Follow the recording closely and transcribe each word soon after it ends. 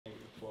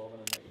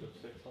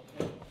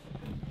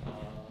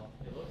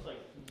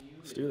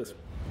Let's do this.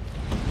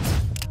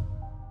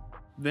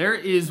 There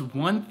is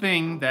one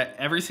thing that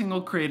every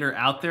single creator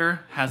out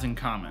there has in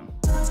common.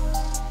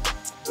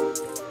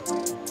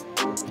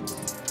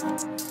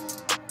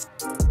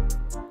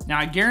 Now,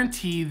 I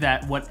guarantee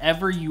that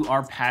whatever you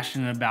are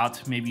passionate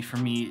about, maybe for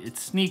me,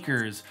 it's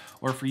sneakers,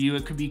 or for you,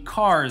 it could be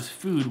cars,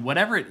 food,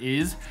 whatever it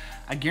is,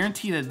 I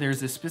guarantee that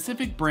there's a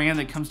specific brand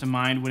that comes to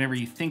mind whenever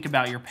you think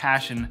about your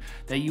passion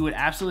that you would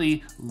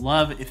absolutely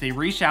love if they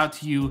reached out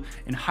to you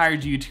and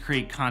hired you to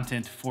create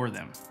content for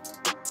them.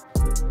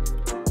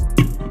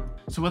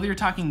 So whether you're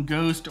talking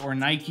Ghost or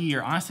Nike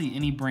or honestly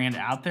any brand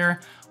out there,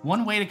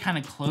 one way to kind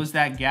of close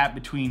that gap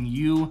between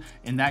you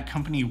and that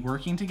company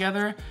working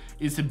together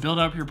is to build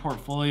up your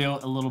portfolio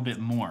a little bit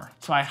more.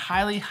 So I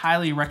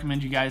highly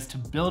recommend you guys to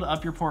build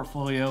up your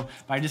portfolio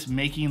by just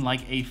making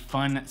like a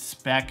fun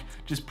spec,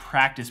 just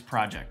practice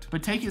project.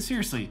 But take it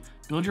seriously.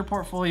 Build your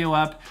portfolio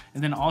up,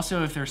 and then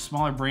also if they're a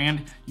smaller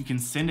brand, you can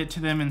send it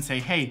to them and say,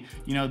 hey,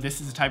 you know, this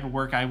is the type of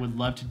work I would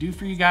love to do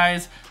for you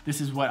guys.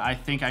 This is what I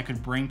think I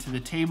could bring to the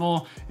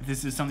table. If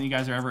this is something you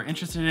guys are ever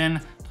interested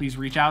in, please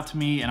reach out to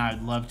me and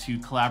I'd love to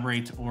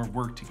collaborate or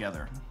work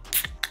together.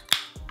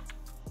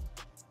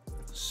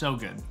 So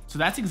good. So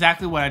that's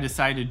exactly what I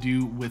decided to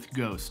do with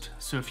Ghost.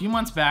 So a few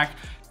months back,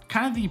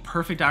 kind of the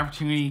perfect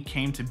opportunity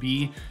came to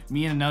be.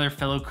 Me and another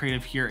fellow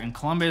creative here in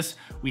Columbus,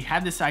 we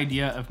had this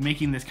idea of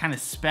making this kind of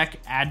spec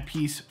ad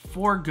piece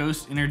for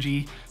Ghost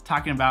Energy,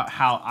 talking about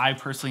how I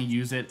personally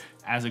use it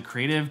as a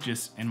creative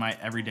just in my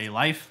everyday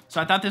life. So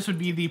I thought this would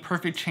be the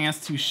perfect chance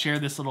to share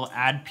this little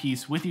ad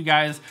piece with you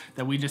guys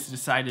that we just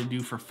decided to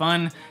do for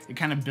fun. It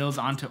kind of builds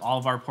onto all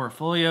of our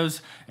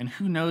portfolios, and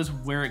who knows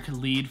where it could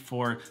lead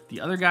for the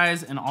other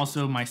guys and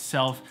also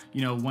myself,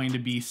 you know, wanting to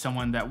be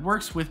someone that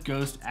works with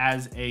Ghost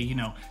as a, you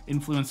know,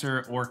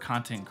 influencer or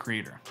content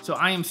creator. So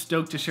I am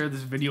stoked to share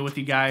this video with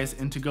you guys,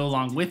 and to go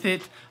along with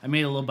it, I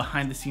made a little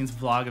behind the scenes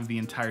vlog of the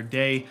entire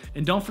day.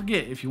 And don't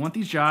forget, if you want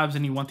these jobs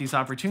and you want these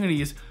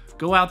opportunities,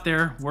 go out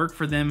there, work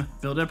for them,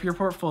 build up your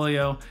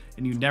portfolio,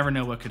 and you never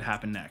know what could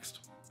happen next.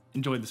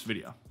 Enjoy this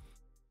video.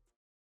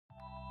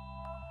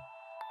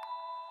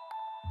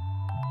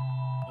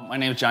 My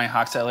name is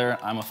JHAWK LUT.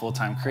 I'm a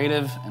full-time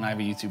creative, and I have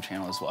a YouTube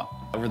channel as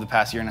well. Over the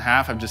past year and a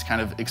half, I've just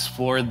kind of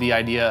explored the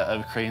idea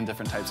of creating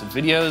different types of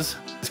videos.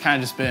 It's kind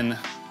of just been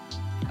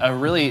a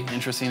really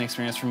interesting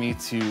experience for me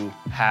to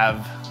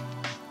have,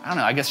 I don't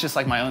know, I guess just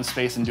like my own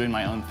space and doing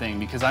my own thing,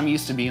 because I'm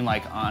used to being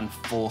like on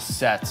full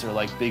sets or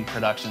like big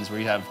productions where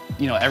you have,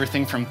 you know,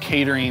 everything from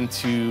catering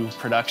to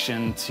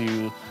production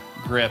to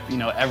grip, you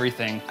know,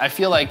 everything. I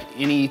feel like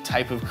any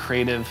type of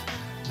creative,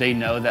 they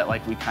know that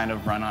like we kind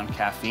of run on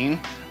caffeine,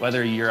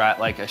 whether you're at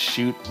like a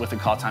shoot with a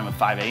call time of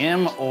 5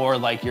 a.m. or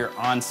like you're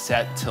on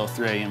set till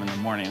 3 a.m. in the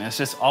morning. It's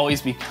just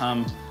always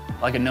become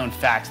like a known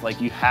fact, like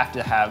you have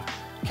to have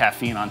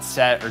caffeine on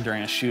set or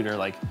during a shoot, or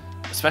like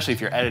especially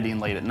if you're editing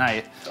late at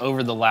night.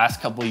 Over the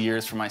last couple of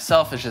years for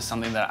myself, it's just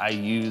something that I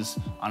use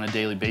on a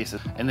daily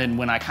basis. And then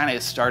when I kind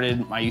of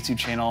started my YouTube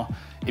channel,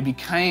 it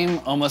became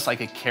almost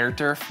like a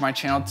character for my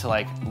channel to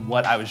like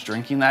what I was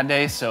drinking that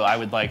day. So I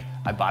would like,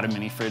 I bought a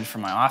mini fridge for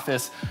my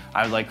office.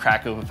 I would like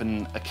crack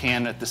open a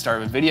can at the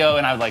start of a video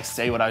and I would like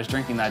say what I was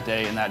drinking that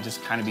day, and that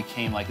just kind of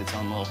became like its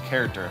own little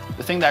character.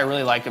 The thing that I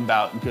really like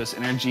about Ghost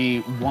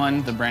Energy,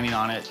 one, the branding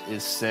on it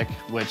is sick,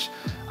 which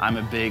I'm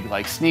a big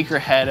like sneaker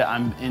head.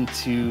 I'm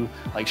into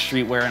like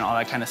streetwear and all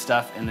that kind of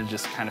stuff, and it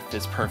just kind of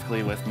fits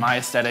perfectly with my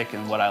aesthetic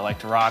and what I like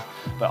to rock.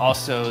 But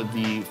also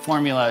the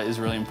formula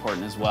is really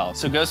important as well.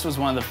 So Ghost was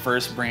one of the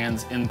first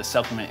brands in the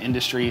supplement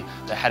industry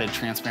that had a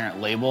transparent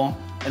label.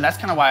 And that's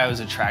kind of why I was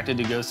attracted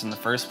to Ghost in the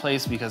first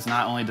place, because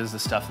not only does the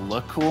stuff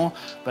look cool,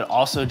 but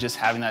also just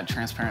having that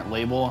transparent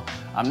label,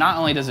 not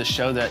only does it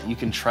show that you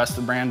can trust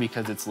the brand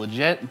because it's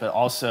legit, but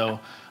also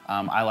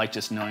I like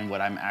just knowing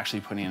what I'm actually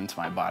putting into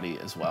my body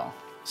as well.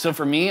 So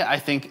for me, I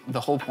think the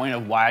whole point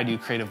of why I do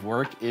creative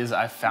work is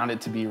I found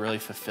it to be really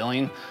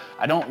fulfilling.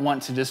 I don't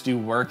want to just do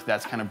work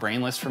that's kind of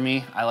brainless for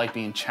me. I like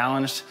being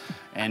challenged,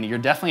 and you're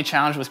definitely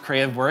challenged with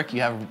creative work. You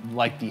have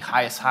like the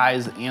highest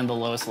highs and the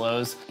lowest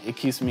lows. It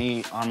keeps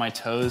me on my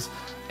toes,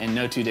 and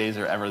no 2 days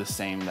are ever the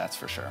same, that's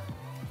for sure.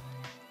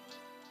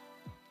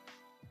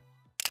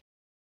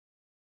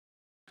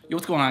 Yo,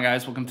 what's going on,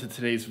 guys? Welcome to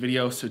today's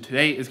video. So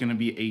today is gonna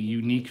be a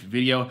unique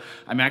video.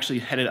 I'm actually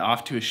headed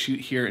off to a shoot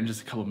here in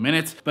just a couple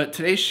minutes, but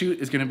today's shoot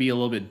is gonna be a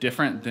little bit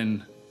different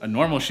than a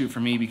normal shoot for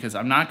me because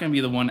I'm not gonna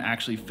be the one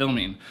actually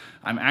filming.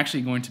 I'm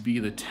actually going to be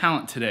the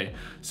talent today.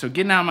 So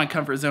getting out of my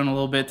comfort zone a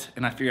little bit,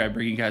 and I figure I'd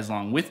bring you guys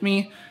along with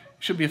me.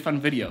 Should be a fun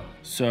video.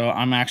 So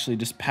I'm actually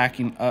just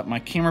packing up my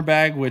camera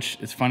bag, which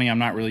is funny, I'm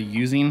not really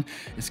using.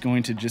 It's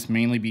going to just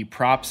mainly be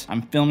props.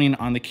 I'm filming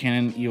on the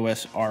Canon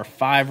EOS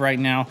R5 right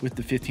now with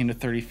the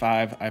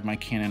 15-35. I have my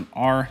Canon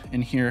R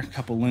in here, a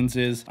couple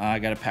lenses. I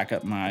gotta pack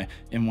up my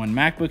M1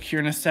 MacBook here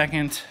in a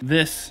second.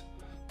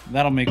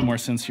 That'll make more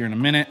sense here in a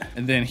minute.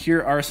 And then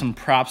here are some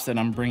props that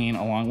I'm bringing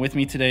along with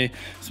me today.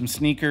 Some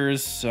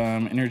sneakers,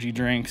 some energy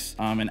drinks.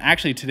 And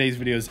actually today's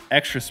video is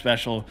extra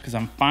special because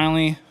I'm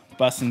finally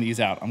busting these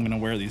out. I'm gonna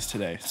wear these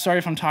today. Sorry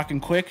if I'm talking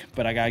quick,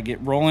 but I gotta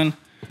get rolling.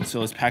 So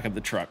let's pack up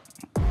the truck.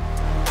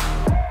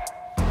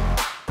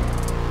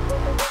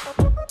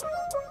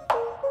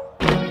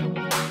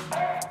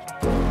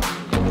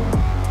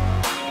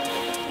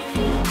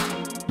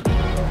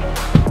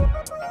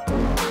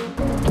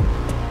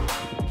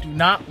 Do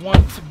not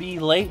want to be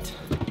late.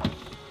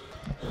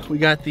 We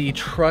got the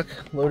truck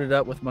loaded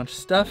up with a bunch of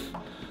stuff.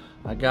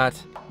 I got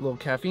a little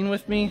caffeine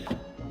with me.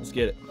 Let's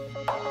get it.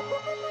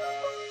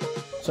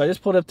 So I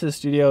just pulled up to the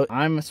studio.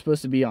 I'm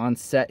supposed to be on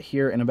set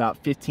here in about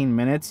 15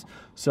 minutes.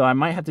 So I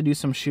might have to do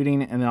some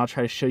shooting and then I'll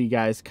try to show you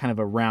guys kind of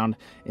around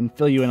and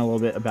fill you in a little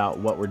bit about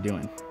what we're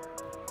doing.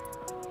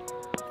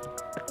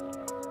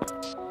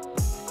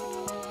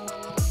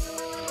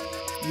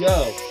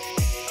 Yo.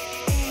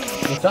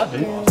 What's up,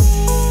 dude?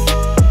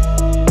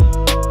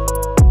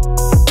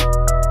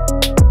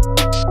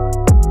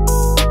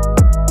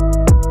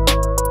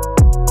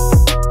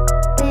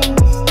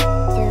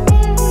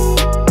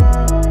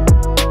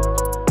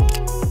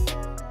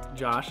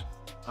 Josh,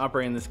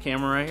 operating this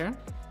camera right here.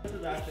 This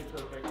is actually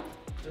perfect.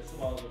 This is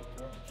what I was looking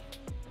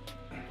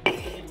for.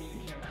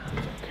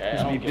 Okay,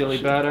 Just be Billy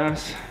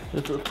Badass.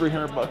 It's a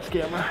 $300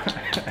 camera.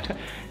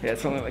 Yeah,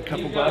 it's only like a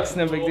couple bucks,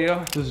 no big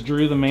deal. This is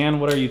Drew the man.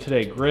 What are you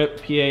today? Grip,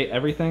 PA,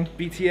 everything?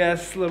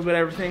 BTS, a little bit of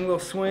everything, a little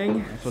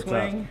swing. That's what's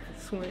swing,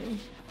 up. Swing.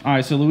 All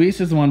right, so Luis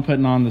is the one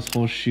putting on this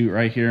whole shoot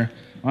right here.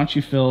 Why don't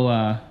you fill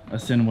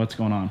us in what's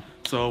going on?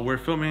 So we're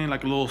filming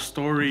like a little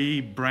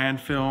story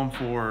brand film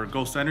for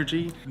Ghost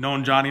Energy.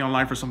 Known Johnny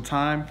online for some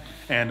time,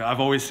 and I've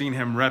always seen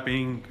him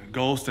repping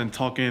Ghost and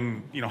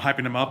talking, you know,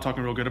 hyping him up,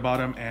 talking real good about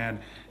him, and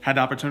had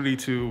the opportunity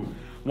to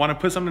want to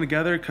put something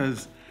together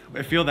because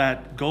I feel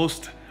that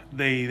Ghost,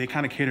 they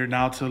kind of cater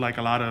now to like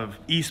a lot of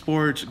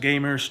esports,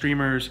 gamers,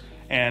 streamers,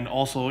 and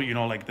also, you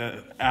know, like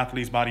the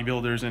athletes,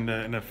 bodybuilders in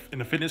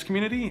the fitness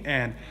community.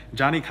 And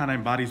Johnny kind of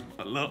embodies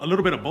a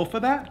little bit of both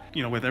of that.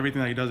 You know, with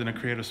everything that he does in a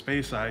creative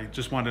space, I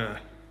just want to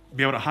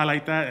be able to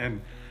highlight that and,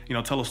 you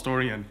know, tell a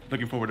story, and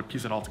looking forward to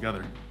piece it all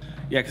together.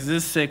 Yeah, because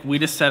this is sick. We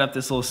just set up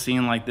this little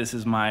scene like this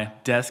is my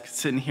desk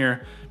sitting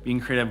here being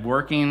creative,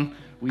 working.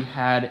 We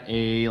had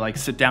a like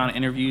sit down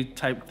interview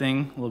type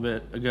thing a little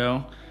bit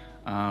ago.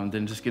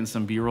 Then just getting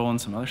some B-roll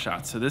and some other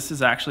shots. So this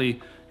is actually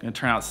gonna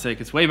turn out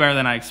sick. It's way better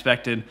than I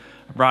expected.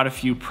 I brought a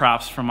few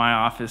props from my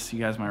office you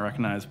guys might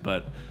recognize,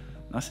 but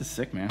this is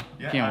sick, man.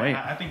 Yeah, Can't wait.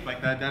 I think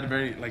like that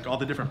very, like all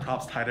the different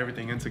props tied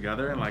everything in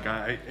together, and like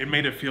it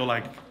made it feel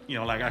like, you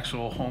know, like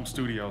actual home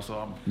studio.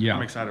 So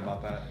I'm excited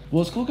about that.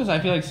 Well, it's cool because I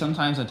feel like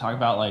sometimes I talk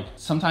about like,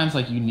 sometimes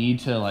like you need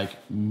to like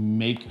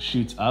make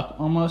shoots up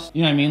almost.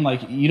 You know what I mean?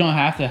 Like you don't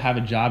have to have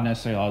a job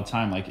necessarily all the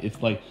time. Like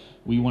if like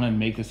we want to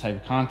make this type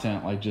of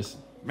content, like just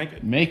make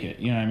it,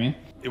 you know what I mean?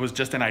 It was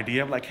just an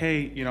idea of like, hey,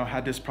 you know,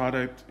 had this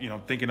product, you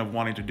know, thinking of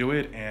wanting to do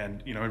it,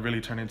 and, you know, it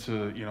really turned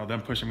into, you know,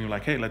 them pushing me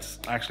like, hey, let's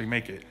actually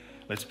make it.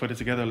 Let's put it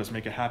together, let's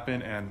make it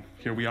happen, and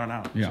here we are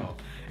now. Yeah. So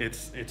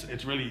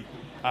it's really,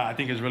 I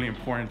think it's really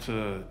important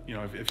to, you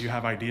know, if you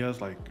have ideas,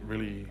 like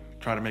really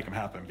try to make them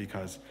happen,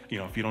 because, you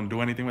know, if you don't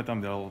do anything with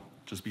them, they'll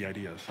just be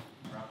ideas.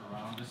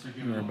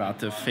 We're about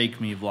to fake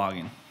me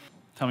vlogging.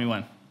 Tell me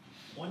when.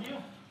 On you.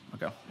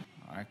 Okay.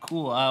 All right,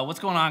 cool. What's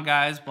going on,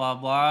 guys? Blah,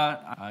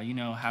 blah. You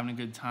know, having a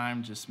good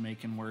time, just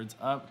making words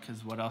up,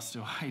 because what else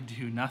do I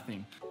do?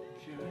 Nothing.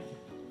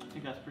 I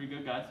think that's pretty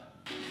good, guys.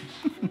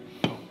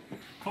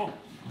 Cool.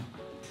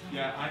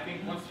 Yeah, I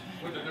think once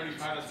with the 35,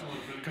 that's going to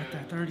look really good.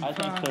 That 35.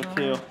 I think so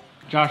too.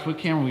 Josh, what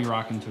camera are we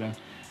rocking today?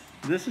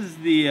 This is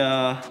the,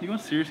 you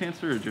want serious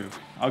answer or joke?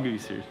 I'll give you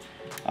serious.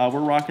 We're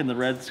rocking the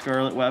Red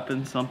Scarlet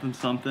Weapon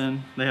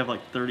something. They have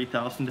like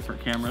 30,000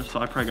 different cameras, so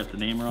I probably got the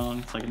name wrong.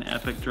 It's like an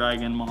epic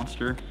dragon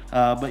monster.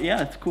 But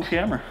yeah, it's a cool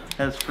camera. It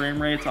has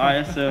frame rates,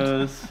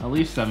 ISOs. At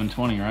least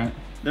 720, right?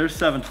 There's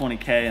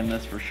 720K in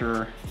this for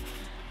sure.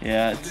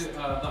 Yeah, it's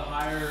The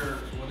higher,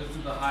 what is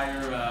it, the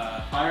higher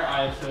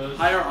ISOs.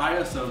 higher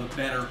ISO, the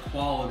better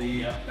quality.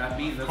 Yep. That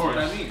means, that's what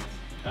that means.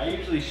 I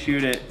usually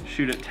shoot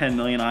at 10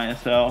 million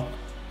ISO.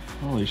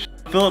 Holy shit.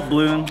 Philip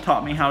Bloom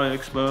taught me how to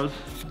expose.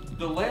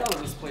 The layout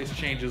of this place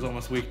changes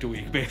almost week to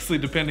week, basically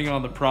depending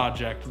on the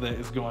project that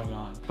is going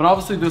on. But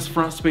obviously this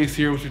front space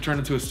here, which we turned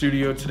into a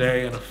studio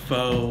today and a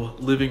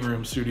faux living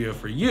room studio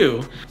for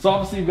you. So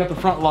obviously you've got the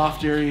front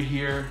loft area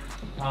here,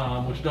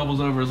 which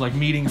doubles over as like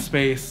meeting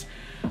space.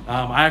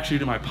 I actually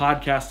do my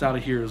podcast out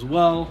of here as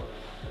well.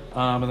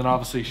 And then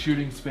obviously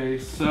shooting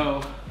space.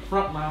 So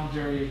front lounge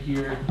area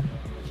here.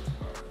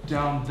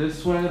 Down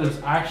this way,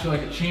 there's actually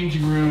like a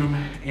changing room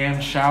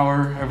and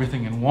shower,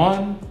 everything in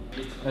one.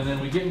 And then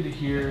we get into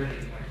here,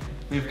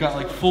 they've got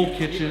like full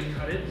kitchen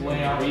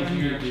layout in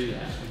here,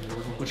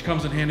 which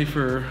comes in handy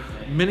for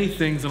many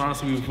things. And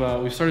honestly,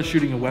 we've started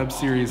shooting a web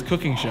series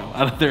cooking show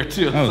out of there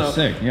too. Oh, so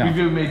sick, yeah. We've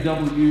even made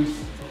double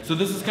use. So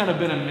this has kind of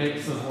been a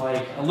mix of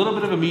like a little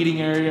bit of a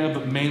meeting area,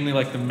 but mainly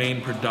like the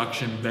main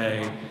production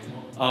bay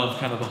of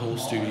kind of the whole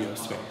studio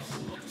space.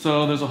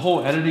 So there's a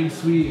whole editing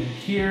suite in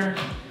here.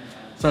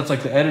 So that's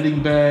like the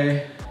editing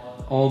bay,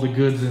 all the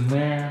goods in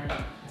there.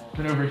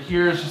 Then over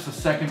here is just a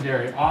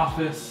secondary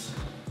office.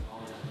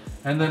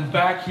 And then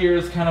back here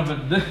is kind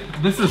of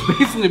this has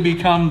basically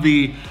become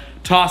the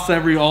toss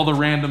all the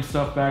random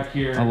stuff back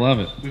here. I love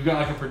it. We've got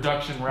like a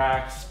production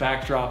rack,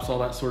 backdrops, all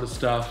that sort of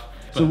stuff.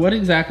 So what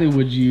exactly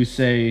would you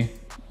say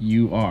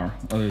you are,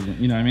 other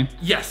than, you know what I mean?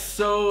 Yes,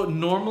 so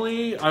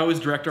normally I always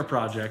direct our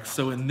projects.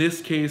 So in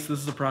this case, this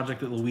is a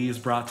project that Louise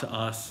brought to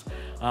us.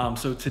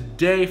 So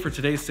today, for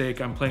today's sake,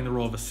 I'm playing the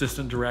role of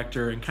assistant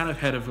director and kind of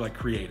head of like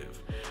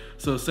creative.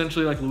 So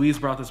essentially, like, Louise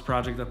brought this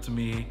project up to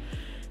me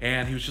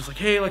and he was just like,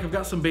 hey, like, I've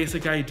got some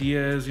basic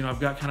ideas, you know,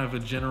 I've got kind of a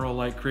general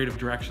like creative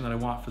direction that I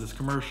want for this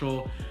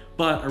commercial,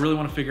 but I really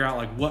want to figure out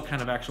like what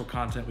kind of actual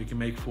content we can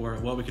make for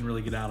it, what we can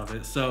really get out of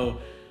it.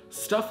 So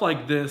stuff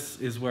like this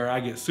is where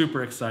I get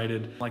super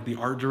excited. Like, the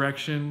art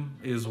direction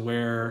is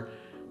where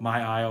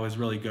my eye always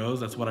really goes.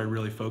 That's what I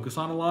really focus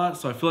on a lot.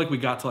 So I feel like we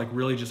got to like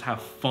really just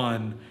have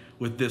fun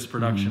with this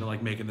production and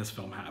like making this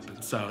film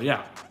happen. So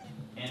yeah.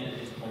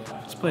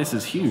 This place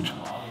is huge.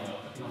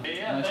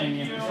 Yeah, thank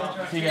you.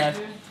 See you guys.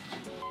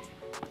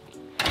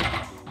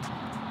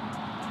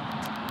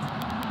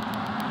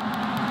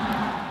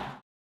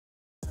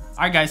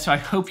 All right, guys, so I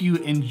hope you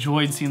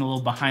enjoyed seeing a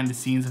little behind the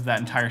scenes of that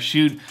entire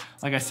shoot.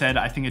 Like I said,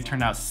 I think it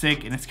turned out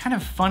sick, and it's kind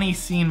of funny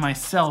seeing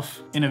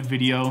myself in a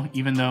video,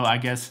 even though I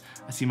guess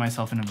I see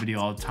myself in a video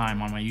all the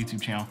time on my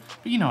YouTube channel,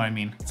 but you know what I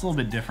mean, it's a little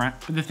bit different.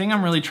 But the thing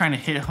I'm really trying to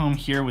hit home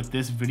here with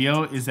this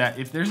video is that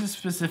if there's a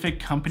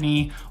specific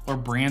company or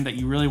brand that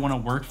you really wanna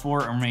work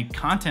for or make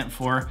content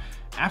for,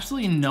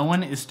 absolutely no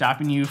one is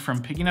stopping you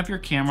from picking up your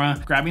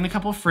camera, grabbing a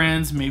couple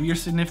friends, maybe your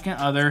significant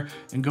other,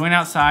 and going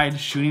outside,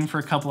 shooting for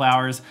a couple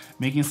hours,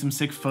 making some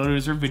sick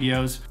photos or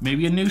videos.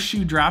 Maybe a new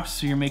shoe drops,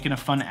 so you're making a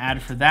fun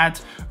ad for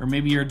that, or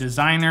maybe you're a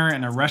designer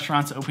and a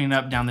restaurant's opening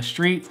up down the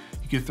street.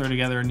 You could throw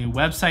together a new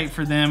website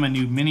for them, a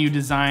new menu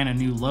design, a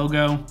new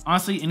logo.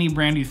 Honestly, any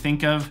brand you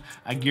think of,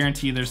 I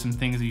guarantee there's some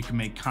things that you can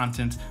make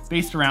content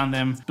based around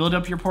them, build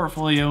up your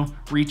portfolio,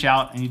 reach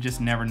out, and you just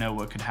never know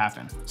what could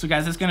happen. So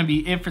guys, that's gonna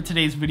be it for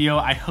today's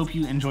video. I hope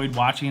you enjoyed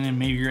watching and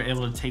maybe you're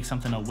able to take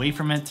something away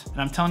from it.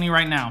 And I'm telling you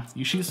right now,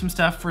 you shoot some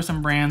stuff for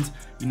some brands,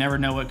 you never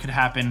know what could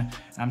happen. And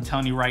I'm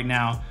telling you right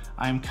now,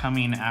 I'm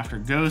coming after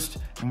Ghost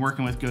and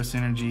working with Ghost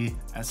Energy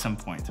at some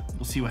point.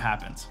 We'll see what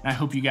happens. And I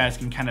hope you guys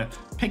can kind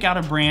of pick out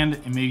a brand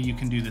and maybe you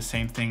can do the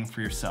same thing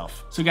for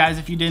yourself. So guys,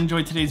 if you did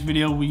enjoy today's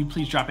video, will you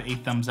please drop it a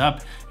thumbs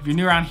up? If you're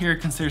new around here,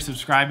 consider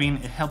subscribing.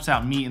 It helps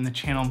out me and the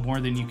channel more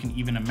than you can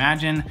even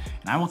imagine.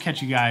 And I will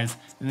catch you guys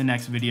in the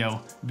next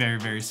video very,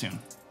 very soon.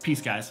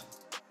 Peace, guys.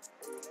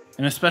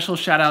 And a special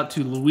shout out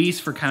to Luis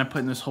for kind of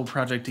putting this whole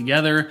project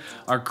together.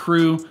 Our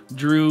crew,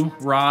 Drew,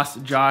 Ross,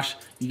 Josh,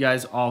 you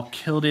guys all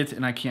killed it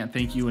and I can't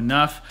thank you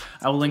enough.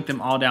 I will link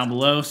them all down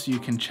below so you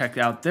can check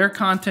out their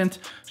content,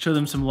 show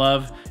them some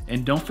love,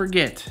 and don't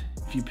forget,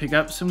 if you pick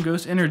up some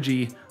Ghost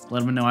Energy,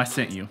 let them know I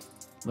sent you.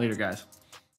 Later, guys.